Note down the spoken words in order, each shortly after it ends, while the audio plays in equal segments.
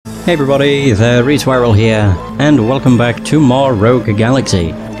Hey everybody, the Retwirl here, and welcome back to more Rogue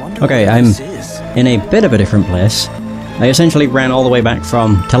Galaxy. Okay, I'm in a bit of a different place. I essentially ran all the way back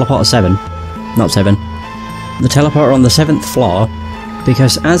from Teleporter 7, not 7, the teleporter on the 7th floor,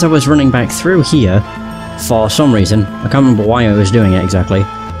 because as I was running back through here, for some reason, I can't remember why I was doing it exactly,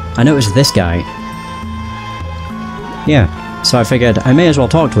 I noticed this guy. Yeah, so I figured I may as well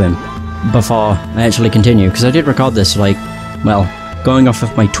talk to him before I actually continue, because I did record this like, well, going off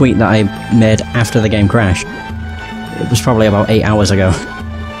of my tweet that I made after the game crashed. It was probably about 8 hours ago.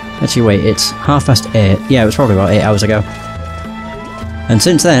 Actually wait, it's 8:30. Yeah, it was probably about 8 hours ago. And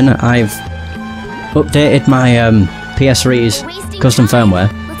since then, I've updated my PS3's custom firmware.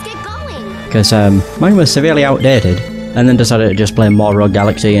 Because mine was severely outdated, and then decided to just play more Rogue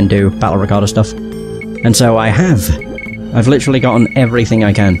Galaxy and do battle recorder stuff. And so I've literally gotten everything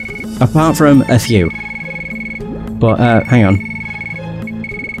I can. Apart from a few. But, hang on.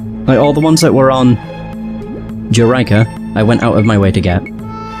 Like, all the ones that were on Juraika, I went out of my way to get.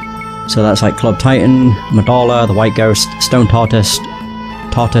 So that's like Club Titan, Madala, the White Ghost, Stone Tortoise,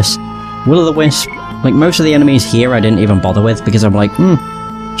 Will-o'-the-Wisp. Like, most of the enemies here I didn't even bother with, because I'm like,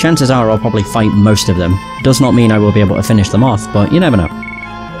 chances are I'll probably fight most of them. Does not mean I will be able to finish them off, but you never know.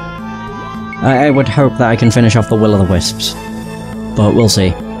 I would hope that I can finish off the Will-o'-the-Wisps. But we'll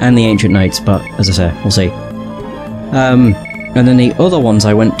see. And the Ancient Knights, but as I say, we'll see. And then the other ones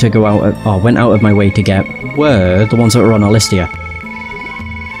I went out of my way to get were the ones that were on Alistia.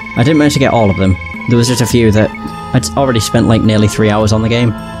 I didn't manage to get all of them. There was just a few that I'd already spent like nearly 3 hours on the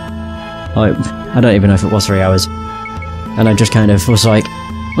game. I don't even know if it was 3 hours. And I just kind of was like,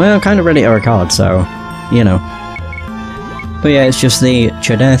 well, I'm kind of ready to record, so, you know. But yeah, it's just the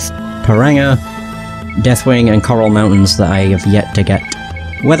Chadeth, Paranga, Deathwing, and Coral Mountains that I have yet to get.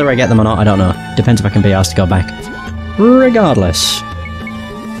 Whether I get them or not, I don't know. Depends if I can be asked to go back. Regardless.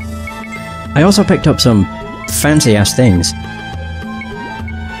 I also picked up some fancy-ass things.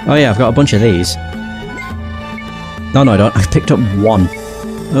 Oh yeah, I've got a bunch of these. No, I don't. I've picked up one.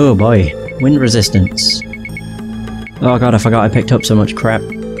 Oh boy. Wind resistance. Oh god, I forgot I picked up so much crap.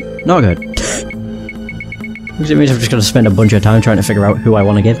 Not good. Because it means I've just got to spend a bunch of time trying to figure out who I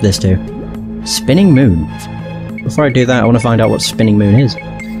want to give this to. Spinning Moon. Before I do that, I want to find out what Spinning Moon is.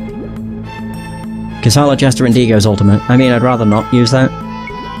 Kasala, Jaster, and Digo's ultimate. I mean, I'd rather not use that.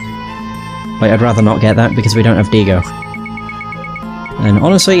 Like, I'd rather not get that because we don't have Digo. And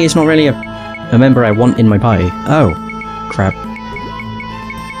honestly, it's not really a member I want in my party. Oh, crap.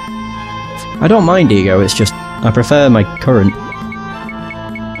 I don't mind Digo, it's just I prefer my current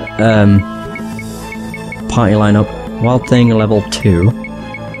party lineup. Wild Thing level 2.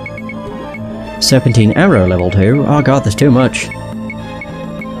 Serpentine Arrow level 2. Oh god, there's too much.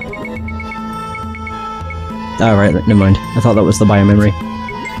 Oh right, never mind. I thought that was the biomemory.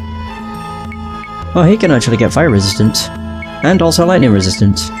 Oh, he can actually get fire resistance. And also lightning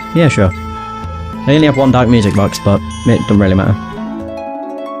resistance. Yeah, sure. I only have one dark music box, but it doesn't really matter.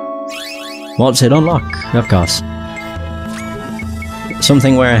 What's it unlock? Of course.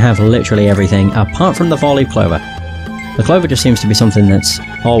 Something where I have literally everything, apart from the 4-leaf clover. The clover just seems to be something that's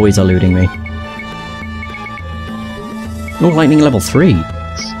always eluding me. Oh, lightning level 3!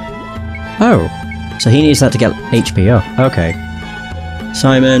 Oh! So he needs that to get HP up. Okay.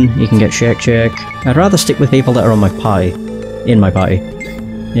 Simon, you can get Shake. I'd rather stick with people that are on my party. In my party.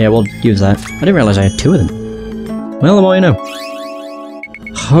 Yeah, we'll use that. I didn't realise I had 2 of them. Well, the more you know.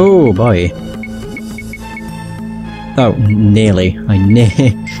 Oh boy. Oh, nearly. I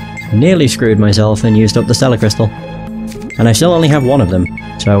nearly screwed myself and used up the Stellar Crystal. And I still only have 1 of them,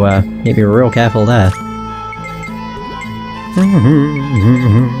 so need to be real careful there.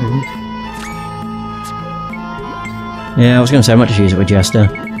 Yeah, I was going to say I might just use it with Jaster.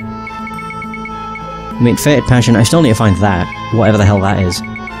 I mean, Fated Passion, I still need to find that, whatever the hell that is.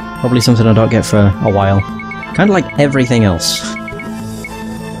 Probably something I don't get for a while. Kind of like everything else.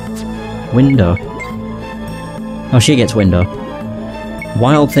 Window. Oh, she gets Window.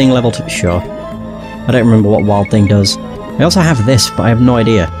 Wild Thing level 2, sure. I don't remember what Wild Thing does. I also have this, but I have no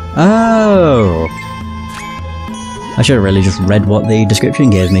idea. Oh! I should have really just read what the description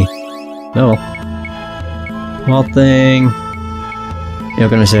gave me. Oh well. Wild Thing... You're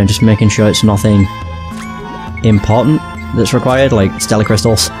gonna say, just making sure it's nothing important that's required, like Stellar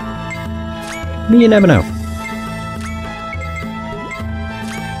Crystals. You never know.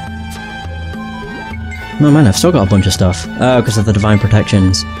 Oh man, I've still got a bunch of stuff. Oh, because of the Divine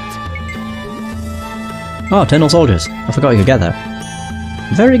Protections. Oh, Eternal Soldiers. I forgot you could get that.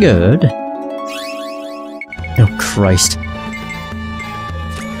 Very good. Oh, Christ.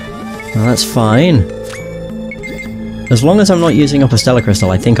 Well, that's fine. As long as I'm not using up a stellar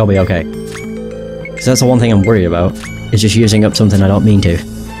crystal, I think I'll be okay. Because that's the one thing I'm worried about, is just using up something I don't mean to.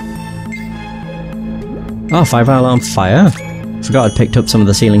 Oh, 5-hour alarm fire? Forgot I'd picked up some of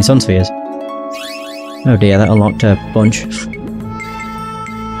the ceiling sun spheres. Oh dear, that unlocked a bunch.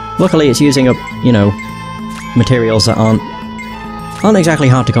 Luckily it's using up, you know, materials that aren't exactly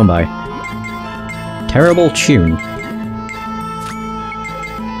hard to come by. Terrible tune.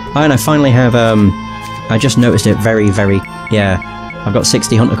 Oh, and I finally have, I just noticed it very, yeah, I've got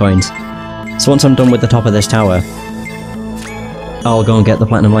 60 hunter coins. So once I'm done with the top of this tower, I'll go and get the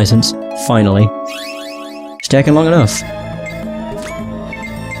platinum license, finally. It's taken long enough.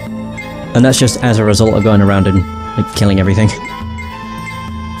 And that's just as a result of going around and like, killing everything.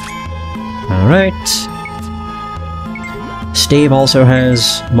 Alright. Steve also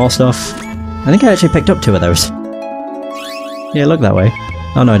has more stuff. I think I actually picked up 2 of those. Yeah, look that way.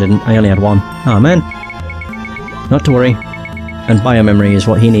 Oh no, I didn't. I only had 1. Oh man. Not to worry. And biomemory is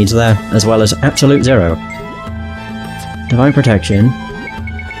what he needs there, as well as absolute 0. Divine protection.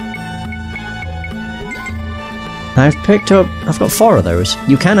 I've got 4 of those.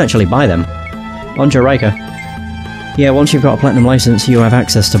 You can actually buy them. On Jiraika. Yeah, once you've got a platinum license, you have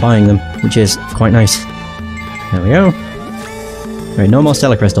access to buying them, which is quite nice. There we go. Right, no more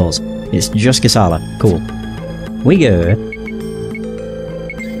stellar crystals. It's just Gisala. Cool. We good.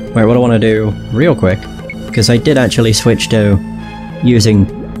 Right, what I want to do, real quick, because I did actually switch to using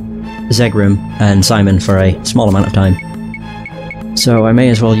Zegrim and Simon for a small amount of time. So I may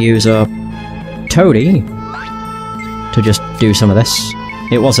as well use up Toadie to just do some of this.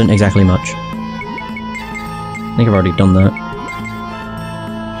 It wasn't exactly much. I think I've already done that.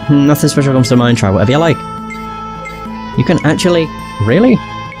 Nothing special comes to mind, try whatever you like. You can actually... Really?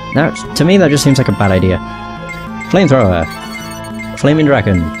 Now, to me that just seems like a bad idea. Flamethrower. Flaming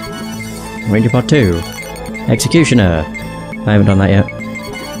Dragon. Ranger Pod 2. Executioner. I haven't done that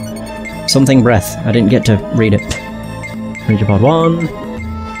yet. Something Breath. I didn't get to read it. Ranger Pod 1.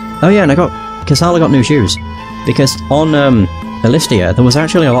 Oh yeah, and Gisala got new shoes. Because on Elistia, there was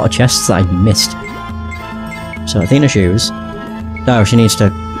actually a lot of chests that I missed. So Athena shoes. Oh, she needs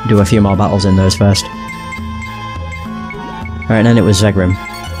to do a few more battles in those first. Alright, and then it was Zegrim.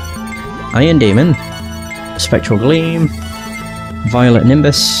 Iron Demon. Spectral Gleam. Violet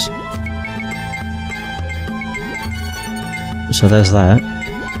Nimbus. So there's that.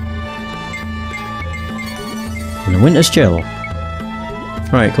 And the Winter's Chill.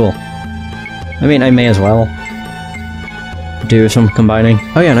 Right, cool. I mean, I may as well do some combining.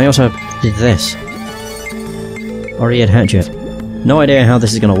 Oh yeah, and I also did this. Oriad Hatchet. No idea how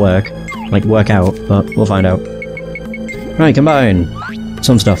this is gonna work. Like, work out, but we'll find out. Right, combine.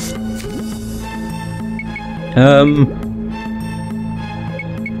 Some stuff.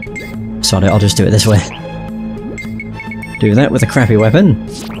 Sod it, I'll just do it this way. Do that with a crappy weapon.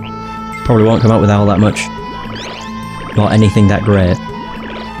 Probably won't come out with all that much. Not anything that great.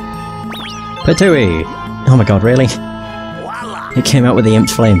 Patui! Oh my god, really? It came out with the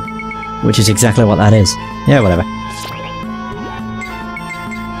Imp's Flame. Which is exactly what that is. Yeah, whatever.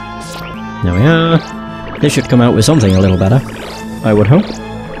 There we are. This should come out with something a little better. I would hope.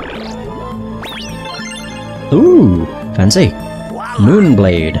 Ooh! Fancy.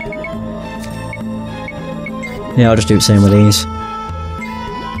 Moonblade. Yeah, I'll just do the same with these.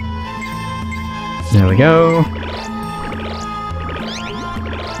 There we go.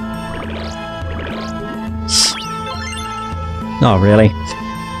 Oh, really?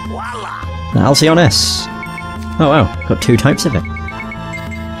 The Alcyon S. Oh wow, got 2 types of it.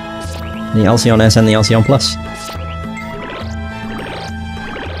 The Alcyon S and the Alcyon Plus.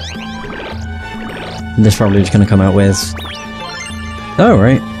 And this probably just going to come out with... Oh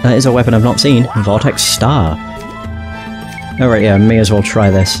right, that is a weapon I've not seen. Vortex Star. Oh right, yeah, may as well try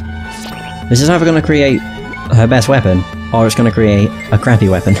this. This is either going to create her best weapon, or it's going to create a crappy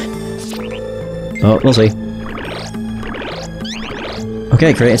weapon. Oh, we'll see.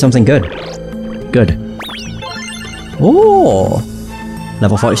 Okay, created something good. Good. Ooh!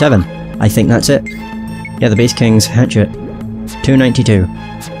 Level 47. I think that's it. Yeah, the Beast King's Hatchet. 292.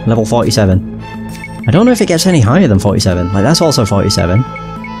 Level 47. I don't know if it gets any higher than 47. Like, that's also 47.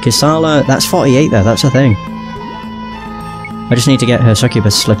 Gisala, that's 48 there, that's the thing. I just need to get her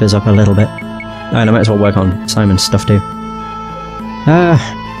succubus slippers up a little bit. And I might as well work on Simon's stuff too.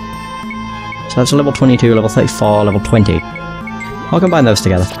 So that's a level 22, level 34, level 20. I'll combine those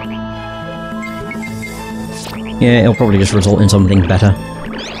together. Yeah, it'll probably just result in something better.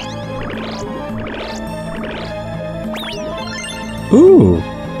 Ooh!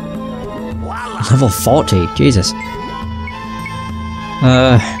 Level 40, Jesus.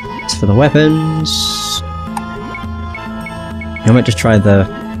 As for the weapons... I might just try the...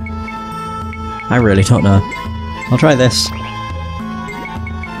 I really don't know. I'll try this.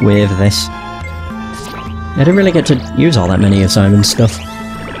 With this. I didn't really get to use all that many of Simon's stuff.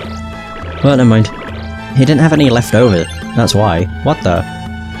 Well, never mind. He didn't have any left over, that's why. What the?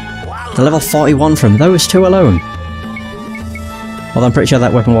 The level 41 from those two alone! Well, I'm pretty sure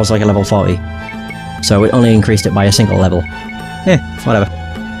that weapon was like a level 40. So it only increased it by a single level. Eh, whatever.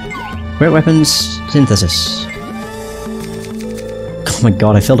 Great weapons synthesis. Oh my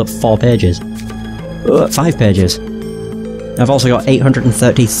god, I filled up 4 pages. 5 pages. I've also got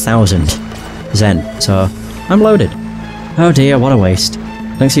 830,000 Zen, so I'm loaded. Oh dear, what a waste.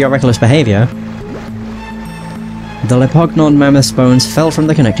 Thanks to your reckless behaviour, the Lepognon mammoth's bones fell from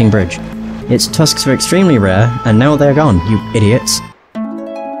the connecting bridge. Its tusks were extremely rare, and now they're gone, you idiots.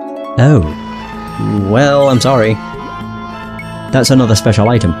 Oh. Well, I'm sorry. That's another special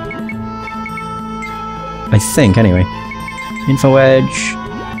item. I think, anyway. Info Edge...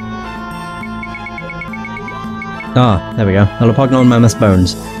 Ah, there we go. The Lepognon mammoth's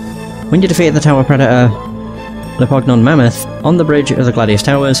bones. When you defeat the Tower Predator Lepognon mammoth on the bridge of the Gladius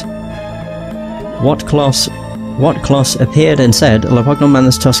Towers, What Kloss appeared and said, Lepognon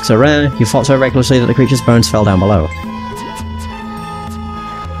mammoth's tusks are rare, you fought so recklessly that the creature's bones fell down below.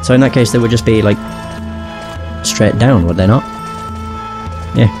 So in that case they would just be, like, straight down, would they not?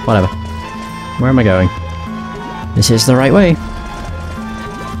 Yeah, whatever. Where am I going? This is the right way.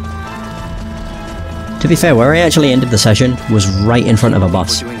 To be fair, where I actually ended the session was right in front of a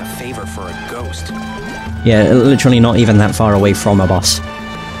boss. We're doing a favor for a ghost. Yeah, literally not even that far away from a boss.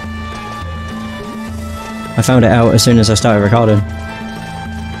 I found it out as soon as I started recording.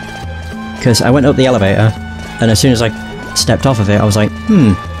 Because I went up the elevator, and as soon as I stepped off of it, I was like,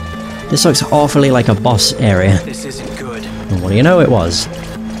 this looks awfully like a boss area. This isn't good. And what do you know, it was.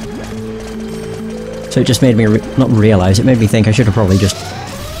 So it just made me not realise, it made me think I should have probably just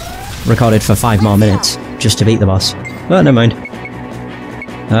recorded for 5 more minutes, just to beat the boss. But never mind.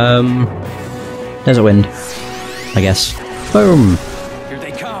 There's a wind, I guess. Boom! Here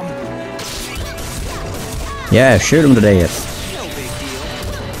they come. Yeah, shoot them to death. No big deal.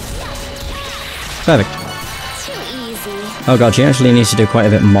 Perfect. Too easy. Oh god, she actually needs to do quite a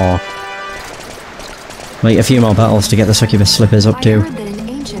bit more. Like a few more battles to get the succubus slippers up I to. heard that in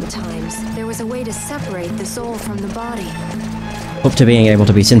ancient times, there was a way to separate the soul from the body. Up to being able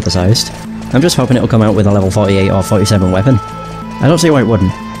to be synthesized. I'm just hoping it'll come out with a level 48 or 47 weapon. I don't see why it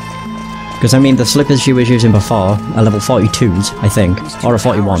wouldn't. Because I mean, the slippers she was using before are level 42s, I think, or a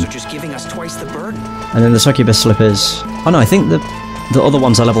 41. Just giving us twice the burden. And then the succubus slippers... Oh no, I think the other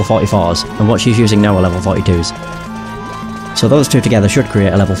ones are level 44s, and what she's using now are level 42s. So those two together should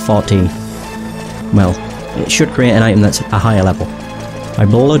create a level 40... Well, it should create an item that's a higher level. I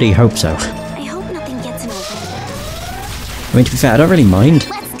bloody hope so. I hope nothing gets in our way. I mean, to be fair, I don't really mind,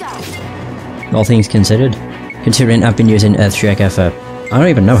 Let's go! all things considered. Considering I've been using Earthshaker for... I don't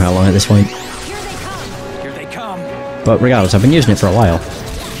even know how long at this point. Here they come. But regardless, I've been using it for a while.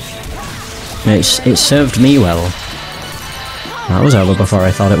 And it's served me well. That was over before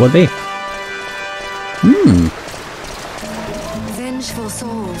I thought it would be. Vengeful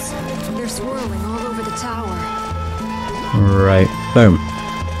souls. They're swirling all over the tower. Right. Boom.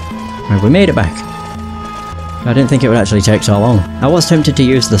 Right, we made it back. I didn't think it would actually take so long. I was tempted to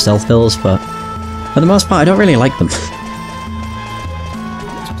use the stealth pills, but for the most part I don't really like them. This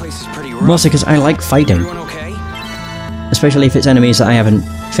place is pretty rough. Mostly because I like fighting. Everyone okay? Especially if it's enemies that I haven't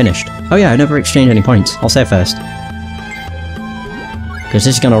finished. Oh yeah, I never exchanged any points. I'll save first. Because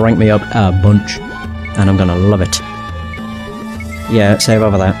this is going to rank me up a bunch. And I'm going to love it. Yeah, save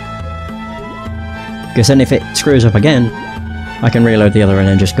over that. Because then if it screws up again, I can reload the other end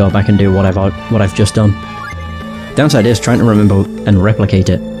and just go back and do what I've just done. Downside is trying to remember and replicate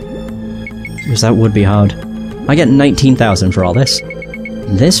it. Because that would be hard. I get 19,000 for all this.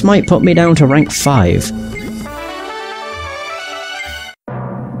 This might put me down to rank 5.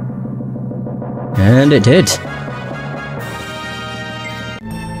 And it did.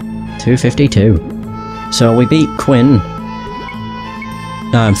 252. So we beat Quinn.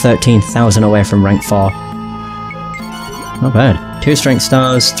 I'm 13,000 away from rank 4. Not bad. 2 strength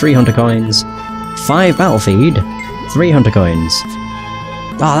stars, 3 hunter coins, 5 battle feed, 3 hunter coins.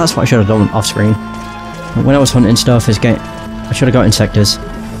 Ah, that's what I should have done off screen. When I was hunting stuff, I should have got insectors.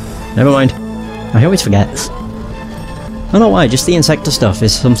 Never mind. I always forget. I don't know why, just the insector stuff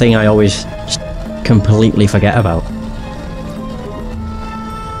is something I always just completely forget about.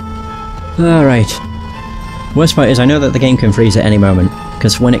 Alright. Worst part is I know that the game can freeze at any moment,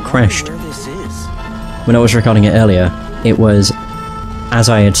 because when it crashed, Where this is? when I was recording it earlier, it was as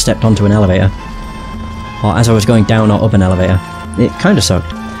I had stepped onto an elevator. or as I was going down or up an elevator. It kinda sucked.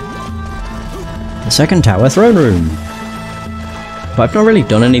 The second tower throne room. But I've not really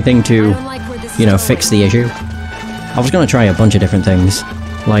done anything to, you know, fix the issue. I was gonna try a bunch of different things,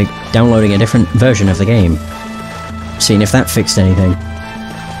 like downloading a different version of the game, seeing if that fixed anything.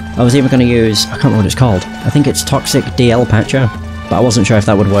 I was even gonna use, I can't remember what it's called, I think it's Toxic DL Patcher, but I wasn't sure if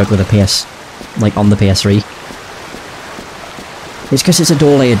that would work with a PS, like on the PS3. It's because it's a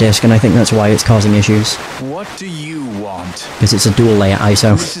dual layer disc and I think that's why it's causing issues. What do you want? Because it's a dual layer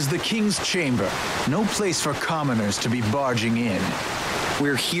ISO. This is the King's Chamber. No place for commoners to be barging in.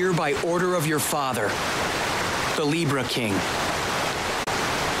 We're here by order of your father, the Libra King.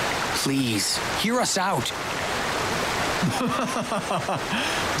 Please, hear us out.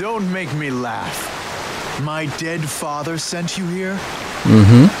 Don't make me laugh. My dead father sent you here?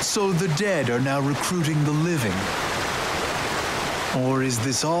 Mm-hmm. So the dead are now recruiting the living? Or is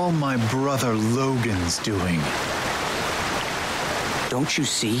this all my brother Logan's doing? Don't you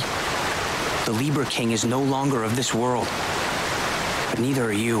see? The Libra King is no longer of this world. But neither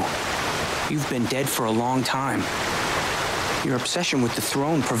are you. You've been dead for a long time. Your obsession with the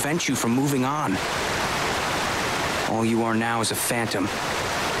throne prevents you from moving on. All you are now is a phantom,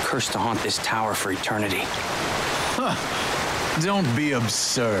 cursed to haunt this tower for eternity. Huh. Don't be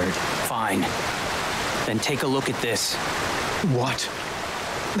absurd. Fine. Then take a look at this. What?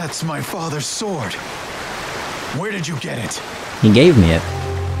 That's my father's sword. Where did you get it? He gave me it.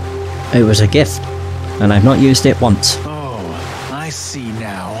 It was a gift, and I've not used it once. Oh, I see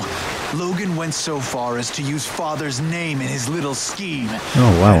now. Logan went so far as to use father's name in his little scheme.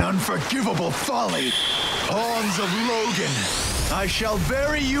 Oh, wow. An unforgivable folly. Pawns of Logan, I shall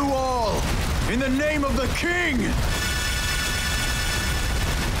bury you all in the name of the king.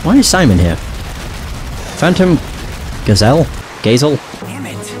 Why is Simon here? Phantom? Gazelle? Gazel? Damn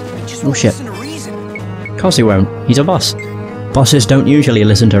it. I just Oh won't shit. listen to reason. Of course he won't. He's a boss. Bosses don't usually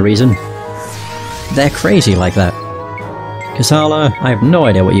listen to reason. They're crazy like that. Kasala, I have no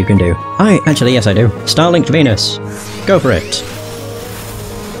idea what you can do. Actually, yes I do. Starlinked Venus. Go for it.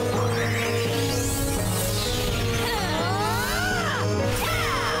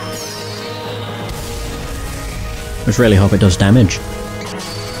 Just really hope it does damage.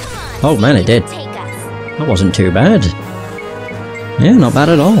 Oh man, it did. That wasn't too bad. Yeah, not bad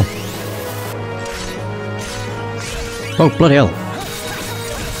at all. Oh, bloody hell.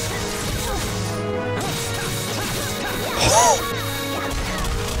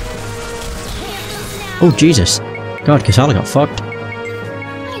 Oh, Jesus. God, Kasala got fucked.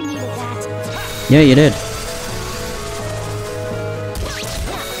 Yeah, you did.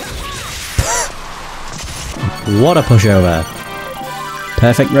 What a pushover.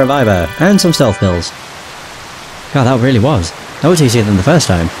 Perfect reviver, and some stealth pills. God, that really was. That was easier than the first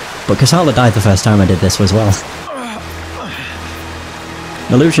time, but Kasala died the first time I did this as well.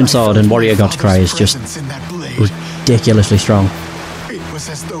 Illusion Sword and Warrior God's Cry is just ridiculously strong. It was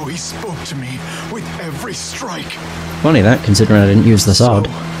as though he spoke to me with every strike. Funny that, considering I didn't use the sword.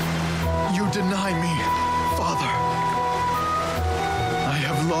 So, you deny me, Father. I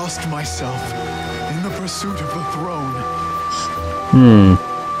have lost myself in the pursuit of the throne.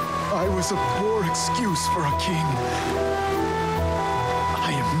 I was a poor excuse for a king.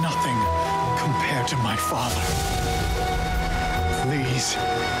 I am nothing compared to my father. Please,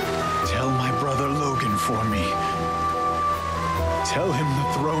 tell my brother Logan for me. Tell him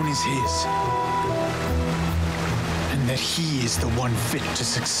the throne is his. And that he is the one fit to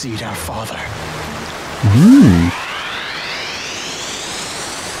succeed our father.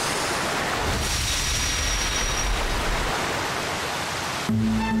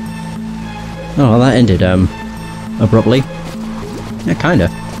 Oh, that ended, abruptly. Yeah, kinda.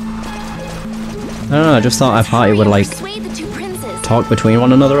 I don't know, I just thought our party would, like, talk between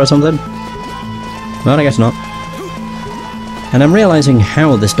one another or something. Well, I guess not. And I'm realising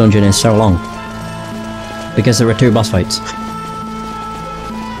how this dungeon is so long. Because there are 2 boss fights.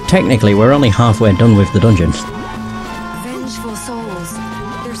 Technically, we're only halfway done with the dungeon. Vengeful souls.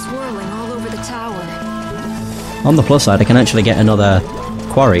 They're swirling all over the tower. On the plus side, I can actually get another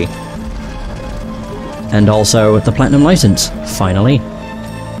quarry. And also the Platinum License, finally.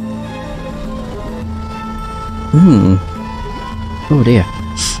 Oh dear.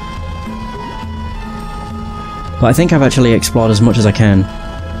 But I think I've actually explored as much as I can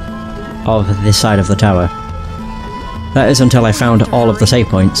of this side of the tower. That is until I found all of the save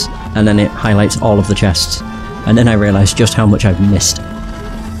points, and then it highlights all of the chests. And then I realised just how much I've missed.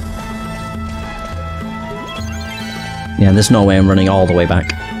 Yeah, there's no way I'm running all the way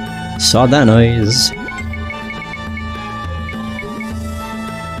back. Sod that noise.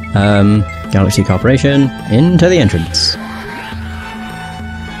 Galaxy Corporation, into the entrance.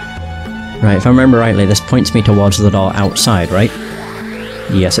 Right, if I remember rightly, this points me towards the door outside, right?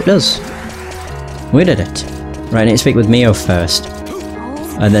 Yes, it does. We did it. Right, I need to speak with Mio first.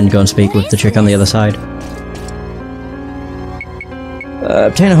 And then go and speak with the chick on the other side.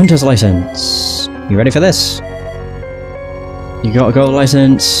 Obtain a hunter's license. You ready for this? You got a gold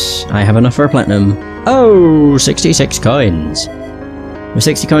license. I have enough for a platinum. Oh, 66 coins. With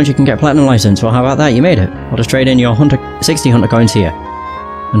 60 coins you can get a platinum license. Well, how about that? You made it. I'll just trade in your 60 hunter coins here.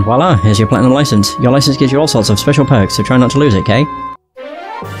 And voila, here's your platinum license. Your license gives you all sorts of special perks, so try not to lose it, okay?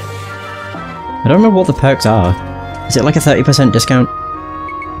 I don't know what the perks are. Is it like a 30% discount?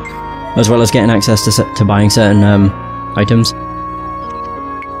 As well as getting access to buying certain items?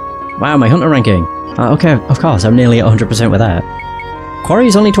 Wow, my hunter ranking! Okay, of course, I'm nearly at 100% with that. Quarry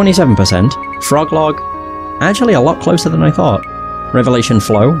is only 27%. Frog log, actually a lot closer than I thought. Revelation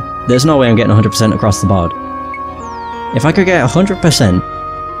flow, there's no way I'm getting 100% across the board. If I could get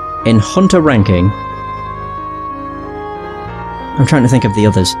 100% in hunter ranking... I'm trying to think of the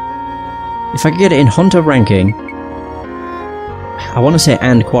others. If I could get it in hunter ranking... I want to say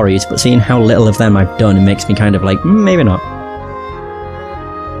and quarries, but seeing how little of them I've done, it makes me kind of like, maybe not.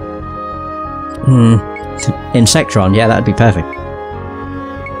 Insectron, yeah, that'd be perfect.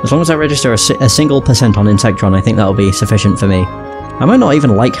 As long as I register a single percent on Insectron, I think that'll be sufficient for me. I might not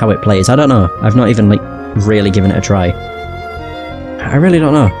even like how it plays, I don't know. I've not even, like, really given it a try. I really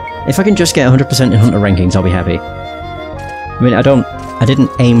don't know. If I can just get 100% in hunter rankings, I'll be happy. I mean, I didn't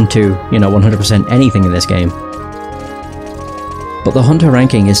aim to, you know, 100% anything in this game. But the hunter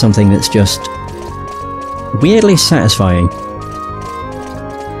ranking is something that's just weirdly satisfying.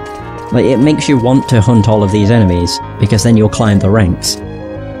 Like, it makes you want to hunt all of these enemies, because then you'll climb the ranks.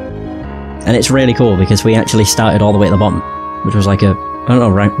 And it's really cool, because we actually started all the way at the bottom, which was like a... I don't know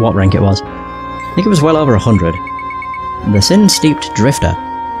what rank it was. I think it was well over 100. The Sin-Steeped Drifter.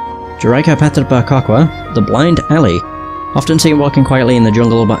 Juraika Patabakakwa, the Blind Alley. Often seen walking quietly in the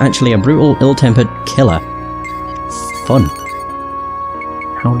jungle, but actually a brutal, ill-tempered killer. Fun.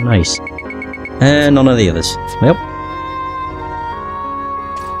 How nice. And none of the others. Yep.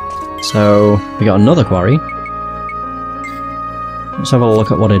 So, we got another quarry. Let's have a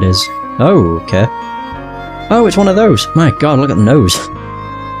look at what it is. Oh, okay. Oh, it's one of those! My god, look at the nose!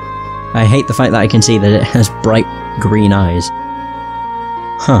 I hate the fact that I can see that it has bright green eyes.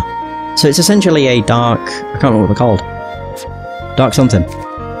 Huh. So it's essentially a dark... I can't remember what they're called. Dark something.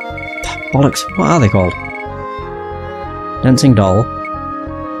 Bollocks, what are they called? Dancing doll.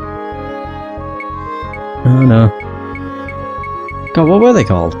 Oh no. God, what were they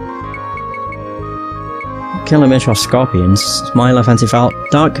called? Killer Mish or Scorpions, Smiler, Fancy Foul,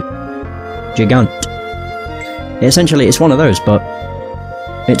 Dark Gigant. Essentially, it's one of those, but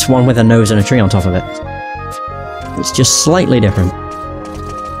it's one with a nose and a tree on top of it. It's just slightly different.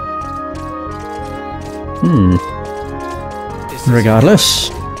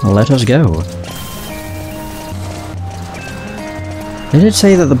 Regardless, let us go. They did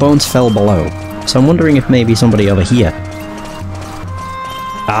say that the bones fell below, so I'm wondering if maybe somebody over here.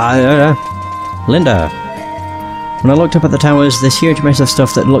 Linda! When I looked up at the towers, this huge mess of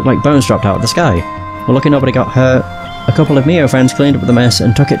stuff that looked like bones dropped out of the sky. Well, lucky nobody got hurt. A couple of Mio friends cleaned up the mess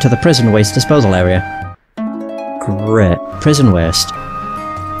and took it to the prison waste disposal area. Great. Prison waste.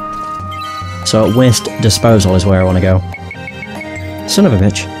 So, waste disposal is where I want to go. Son of a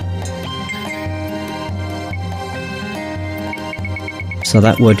bitch. So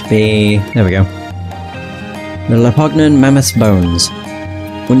that would be... there we go. The Lepognan Mammoth's Bones.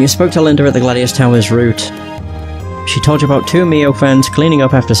 When you spoke to Linda at the Gladius Tower's route, she told you about two Mio friends cleaning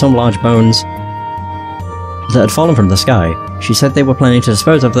up after some large bones that had fallen from the sky. She said they were planning to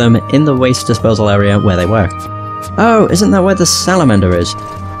dispose of them in the waste disposal area where they were. Oh, isn't that where the salamander is?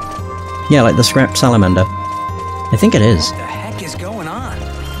 Yeah, like the scrap salamander. I think it is. What the heck is going on?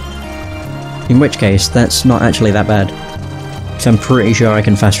 In which case, that's not actually that bad. Because I'm pretty sure I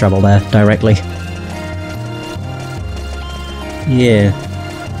can fast travel there directly. Yeah.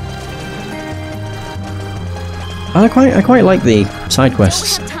 I quite like the side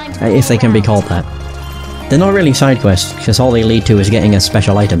quests, if they can be called that. They're not really side quests, because all they lead to is getting a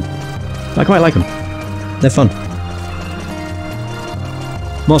special item. I quite like them. They're fun.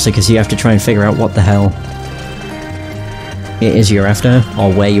 Mostly because you have to try and figure out what the hell it is you're after,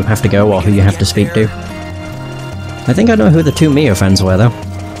 or where you have to go, or who you have to speak to. I think I know who the two Mio fans were, though.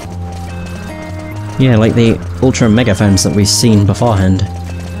 Yeah, like the Ultra Mega fans that we've seen beforehand.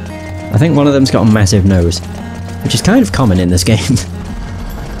 I think one of them's got a massive nose, which is kind of common in this game.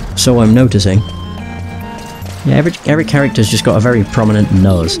 So I'm noticing. Yeah, every character's just got a very prominent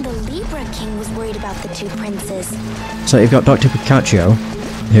nose. Even the Libra King So you've got Dr. Pikachu,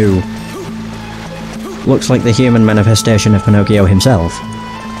 who looks like the human manifestation of Pinocchio himself.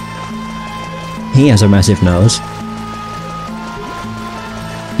 He has a massive nose.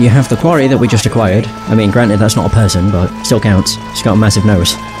 You have the quarry that we just acquired. I mean, granted, that's not a person, but still counts. He's got a massive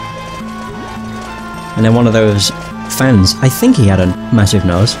nose. And then one of those fans. I think he had a massive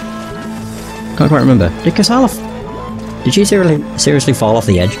nose. Can't quite remember. Did Kasala... Did she seriously fall off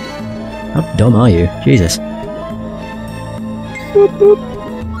the edge? How dumb are you? Jesus. Boop, boop.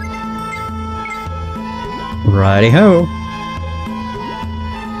 Righty-ho.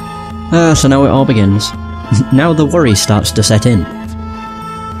 So now it all begins. Now the worry starts to set in.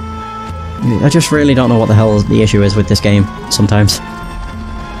 I just really don't know what the hell the issue is with this game, sometimes.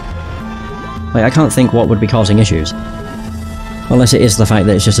 Like, I can't think what would be causing issues. Unless it is the fact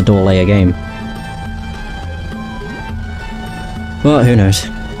that it's just a dual layer game. But who knows.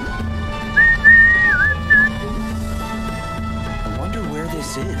 I wonder where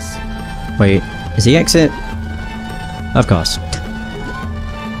this is. Wait, is the exit? Of course.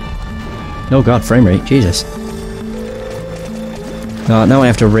 Oh god, frame rate, Jesus. Now I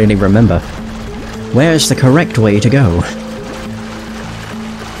have to really remember. Where's the correct way to go?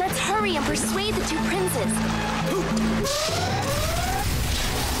 Let's hurry and persuade the two princes.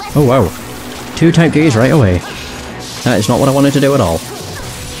 Oh wow. 2 type Gs right away. That is not what I wanted to do at all.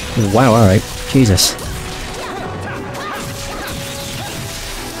 Wow, alright. Jesus.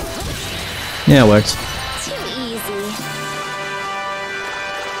 Yeah, it works. Too easy.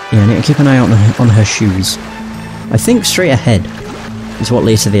 Yeah, I need to keep an eye out on her shoes. I think straight ahead is what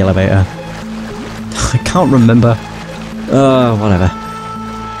leads to the elevator. I can't remember. Whatever.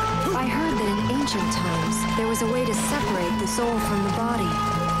 I heard that in ancient times, there was a way to separate the soul from the body.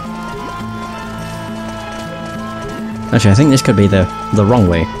 Actually, I think this could be the wrong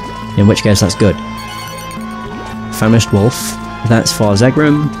way. In which case, that's good. Famished Wolf. That's for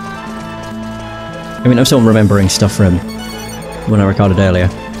Zegrum. I mean, I'm still remembering stuff from when I recorded earlier.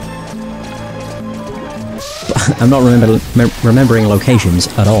 I'm not remembering locations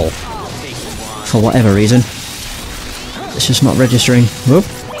at all. For whatever reason. It's just not registering. Whoop.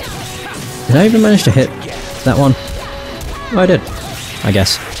 Did I even manage to hit that one? Oh, I did. I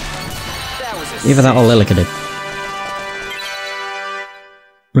guess. Either that or Lilica did.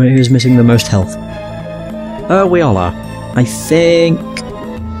 Right, who's missing the most health? We all are. I think...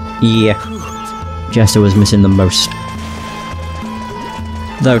 Yeah. Jaster was missing the most.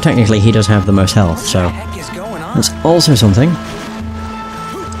 Though technically he does have the most health, so... That's also something.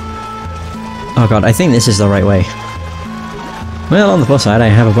 Oh god, I think this is the right way. Well, on the plus side, I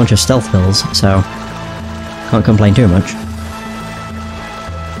have a bunch of stealth pills, so... Can't complain too much.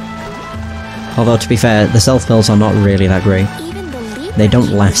 Although, to be fair, the stealth pills are not really that great. They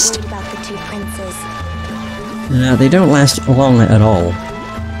don't last. They don't last long at all.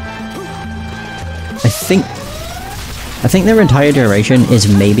 I think their entire duration is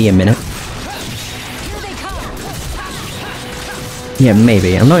maybe a minute. Yeah,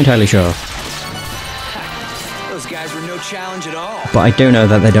 maybe. I'm not entirely sure. Those guys were no challenge at all. But I do know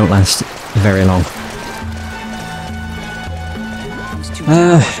that they don't last very long.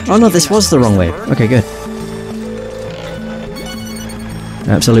 Oh no, this was the wrong way. Okay, good.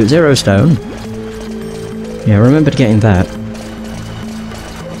 Absolute Zero Stone. Yeah, I remembered getting that.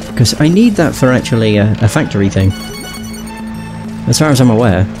 Because I need that for actually a factory thing. As far as I'm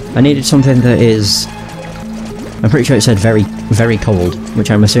aware, I needed something that is... I'm pretty sure it said very, very cold, which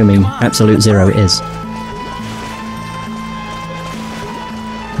I'm assuming Absolute Zero is.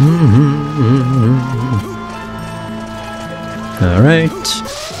 Alright.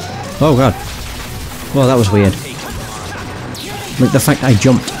 Oh god. Well, that was weird. Like, the fact I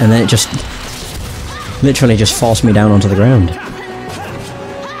jumped and then it just... literally just forced me down onto the ground.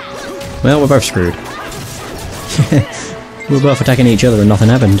 Well, we're both screwed. We were both attacking each other and nothing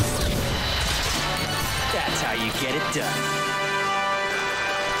happened. That's how you get it done.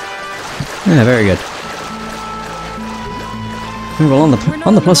 Yeah, very good. Well,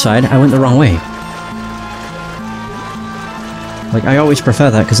 on the plus side, I went the wrong way. Like, I always prefer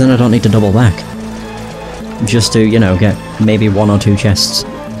that, because then I don't need to double back. Just to, you know, get maybe 1 or 2 chests.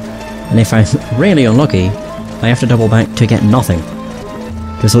 And if I'm really unlucky, I have to double back to get nothing.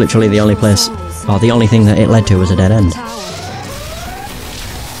 Because literally the only place, or the only thing that it led to was a dead end.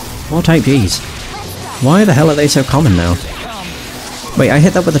 More type Gs. Why the hell are they so common now? Wait, I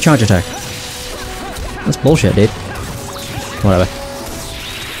hit that with a charge attack. That's bullshit, dude. Whatever.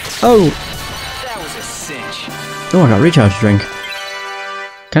 Oh! That was a cinch. Oh, I got recharge drink.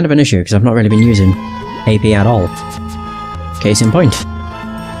 Kind of an issue, because I've not really been using AP at all. Case in point.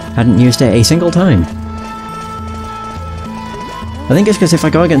 Hadn't used it a single time. I think it's because if I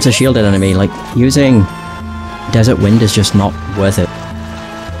go against a shielded enemy, like, using Desert Wind is just not worth it.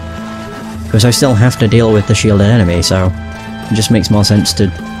 Because I still have to deal with the shielded enemy, so it just makes more sense to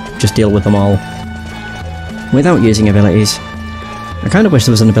just deal with them all without using abilities. I kind of wish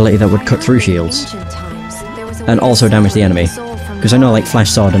there was an ability that would cut through shields and also damage the enemy, because I know like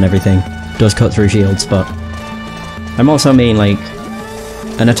Flash Sword and everything does cut through shields, but I'm also mean like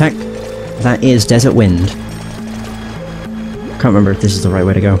an attack that is Desert Wind. Can't remember if this is the right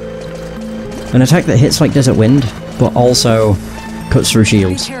way to go. An attack that hits like Desert Wind, but also cuts through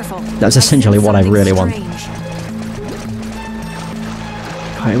shields. That's essentially what I really want.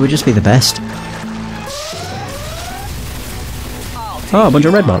 It would just be the best. Oh, a bunch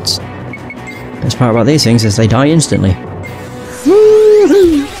of red bots. Best part about these things is they die instantly.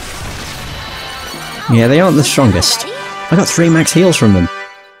 Woohoo! Yeah, they aren't the strongest. I got 3 max heals from them.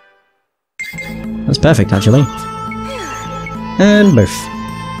 That's perfect, actually. And both.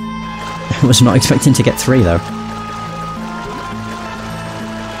 I was not expecting to get 3, though.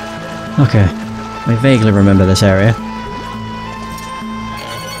 Okay. I vaguely remember this area.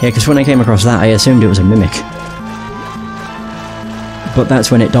 Yeah, because when I came across that, I assumed it was a mimic. But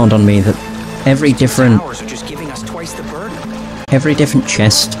that's when it dawned on me that every different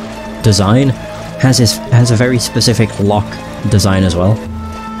chest design has a very specific lock design as well.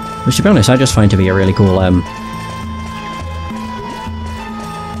 Which, to be honest, I just find to be a really cool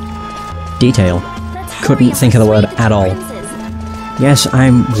detail. Couldn't think of the word at all. Yes,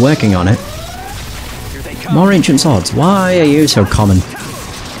 I'm working on it. More ancient swords. Why are you so common?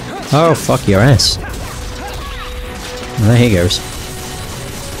 Oh, fuck your ass. Well, there he goes.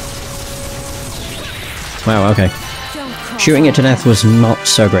 Wow, okay. Shooting it to death was not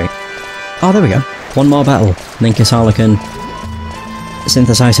so great. Oh, there we go. One more battle. And then Kasala can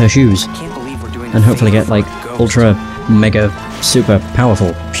synthesize her shoes. And hopefully get, like, ultra, mega, super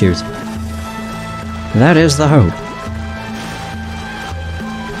powerful shoes. That is the hope.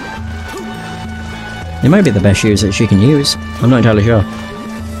 They might be the best shoes that she can use. I'm not entirely sure.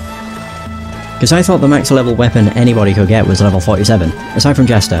 Because I thought the max level weapon anybody could get was level 47, aside from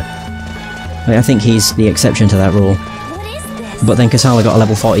Jaster. I think he's the exception to that rule. But then Kasala got a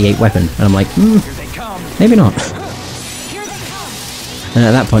level 48 weapon, and I'm like, maybe not. And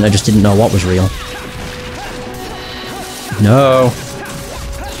at that point I just didn't know what was real. No!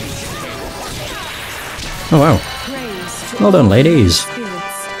 Oh wow. Well done, ladies.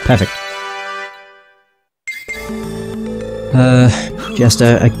 Perfect.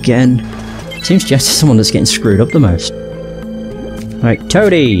 Jaster again. Seems Jaster's someone that's getting screwed up the most. Right,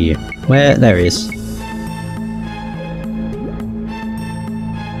 Toady! Where? There he is.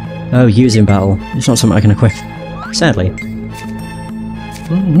 Oh, use in battle. It's not something I can equip. Sadly.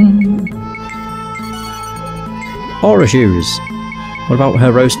 Aura shoes. What about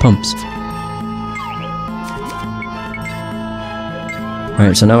her rose pumps?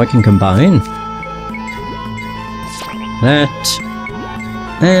 Right, so now I can combine that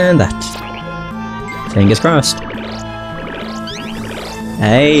and that. Fingers crossed.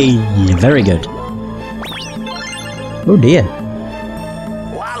 Hey, very good. Oh dear.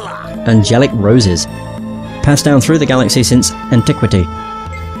 Angelic roses. Passed down through the galaxy since antiquity.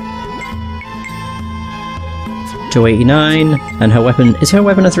 289, and her weapon... Is her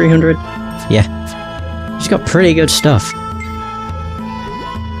weapon a 300? Yeah. She's got pretty good stuff.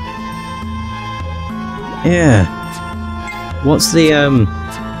 Yeah. What's the,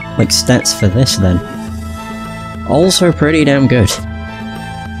 like, stats for this, then? Also pretty damn good.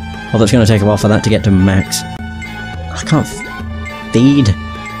 Although it's going to take a while for that to get to max. I can't feed.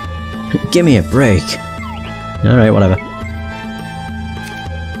 Give me a break. Alright, whatever.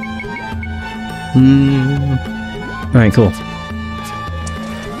 Alright, cool.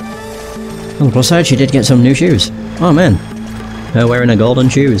 On the plus side, she did get some new shoes. Oh man. Her wearing a golden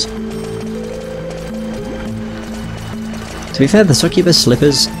shoes. To be fair, the succubus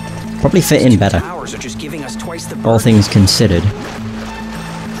slippers probably fit in better. All things considered.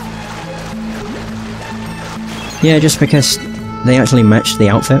 Yeah, just because they actually matched the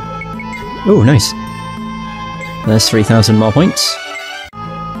outfit. Ooh, nice. There's 3,000 more points.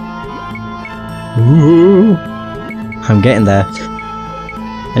 Ooh. I'm getting there.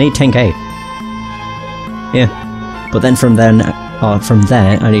 I need 10k. Yeah. But then from there,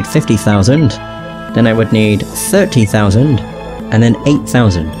 I need 50,000. Then I would need 30,000. And then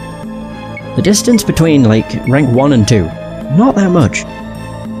 8,000. The distance between, like, rank 1 and 2. Not that much.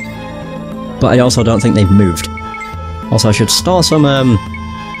 But I also don't think they've moved. Also, I should store some,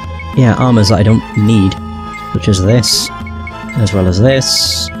 yeah, armors that I don't need. Such as this. As well as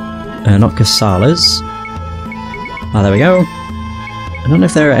this. Not Kasala's. Ah, there we go. I don't know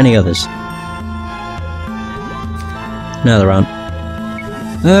if there are any others. No, there aren't.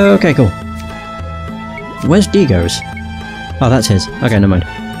 Okay, cool. Where's Digo's? Oh, that's his. Okay, never mind.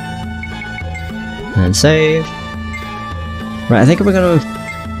 And save. Right, I think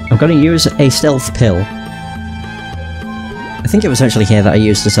I'm gonna use a stealth pill. I think it was actually here that I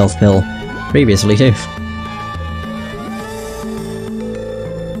used a stealth pill previously too.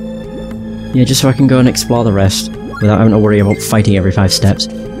 Yeah, just so I can go and explore the rest without having to worry about fighting every 5 steps.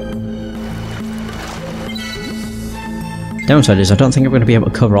 Downside is I don't think I'm going to be able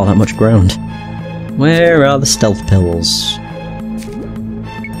to cover all that much ground. Where are the stealth pills?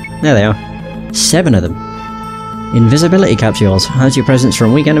 There they are. 7 of them. Invisibility capsules. Hides your presence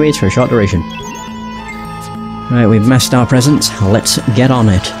from weak enemies for a short duration. Right, we've masked our presence. Let's get on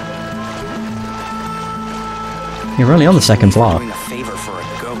it. You're only on the 2nd floor. Doing a favor for a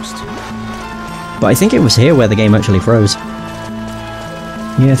ghost. But I think it was here where the game actually froze.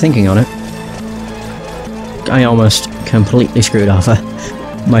 Yeah, thinking on it. I almost completely screwed off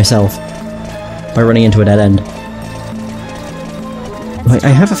myself by running into a dead end. Like, I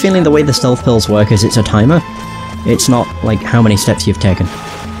have a feeling the way the stealth pills work is it's a timer. It's not like how many steps you've taken.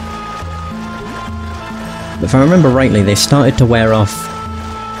 If I remember rightly, they started to wear off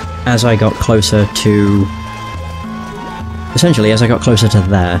as I got closer to... essentially, as I got closer to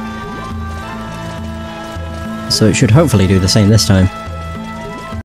there. So it should hopefully do the same this time.